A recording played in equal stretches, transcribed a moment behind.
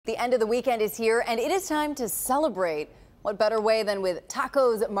The end of the weekend is here, and it is time to celebrate. What better way than with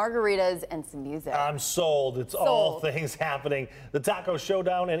tacos, margaritas, and some music? I'm sold. It's all things happening. The Taco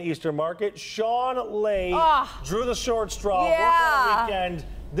Showdown and Easter Market. Sean Lay drew the short straw. Working on the weekend.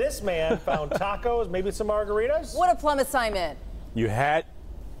 This man found tacos, maybe some margaritas. What a plum assignment.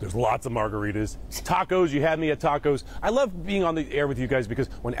 There's lots of margaritas. Tacos, you had me at tacos. I love being on the air with you guys because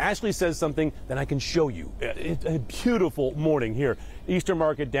when Ashley says something, then I can show you. It's a beautiful morning here. Easter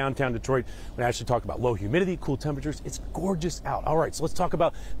Market, downtown Detroit. When Ashley talked about low humidity, cool temperatures, it's gorgeous out. All right, so let's talk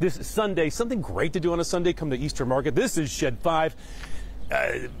about this Sunday. Something great to do on a Sunday, come to Easter Market. This is Shed 5.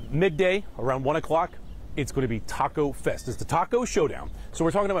 Midday, around 1 o'clock. It's going to be Taco Fest. It's the Taco Showdown. So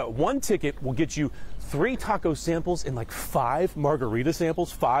we're talking about one ticket will get you 3 taco samples and like 5 margarita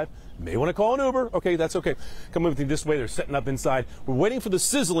samples. 5. May want to call an Uber. Okay, that's okay. Come with me this way. They're setting up inside. We're waiting for the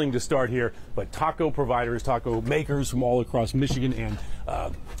sizzling to start here. But taco providers, taco makers from all across Michigan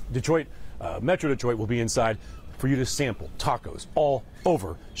and Detroit, Metro Detroit will be inside for you to sample tacos all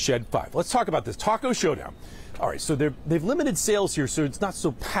over Shed 5. Let's talk about this Taco Showdown. All right, so they've limited sales here, so it's not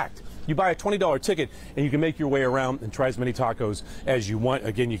so packed. You buy a $20 ticket, and you can make your way around and try as many tacos as you want.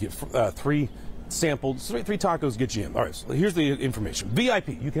 Again, you get 3 samples, 3 tacos get you in. All right, so here's the information. VIP,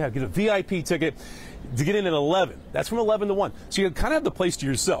 you can get a VIP ticket to get in at 11. That's from 11 to 1. So you kind of have the place to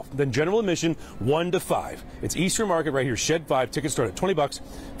yourself. Then general admission, 1 to 5. It's Easter Market right here, Shed 5. Tickets start at $20.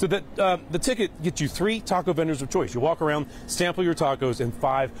 So that the ticket gets you 3 taco vendors of choice. You walk around, sample your tacos, and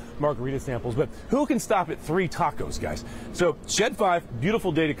 5 margarita samples. But who can stop at 3 tacos, guys? So Shed 5,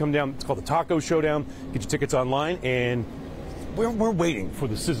 beautiful day to come down. It's called the Taco Showdown. Get your tickets online, and we're waiting for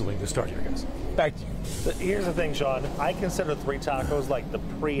the sizzling to start here, guys. Back to you. Here's the thing, Sean. I consider 3 tacos like the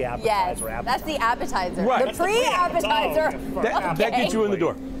pre-appetizer. Yes, that's the appetizer. Right. The pre-appetizer. That gets you in the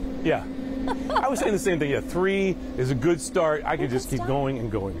door. Yeah. I was saying the same thing. Yeah, 3 is a good start. I could just keep going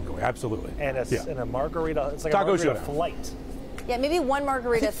and going and going. Absolutely. And a margarita, it's like Taco a margarita Showdown. flight. Yeah, maybe 1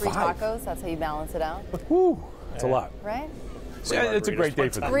 margarita, 3 5. tacos. That's how you balance it out. Woo, that's a lot. Right? So, yeah, it's a great day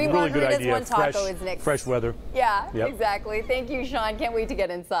for them. 3 really good margaritas, idea. 1 taco is next. Fresh weather. Yeah, Yep. exactly. Thank you, Sean. Can't wait to get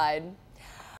inside.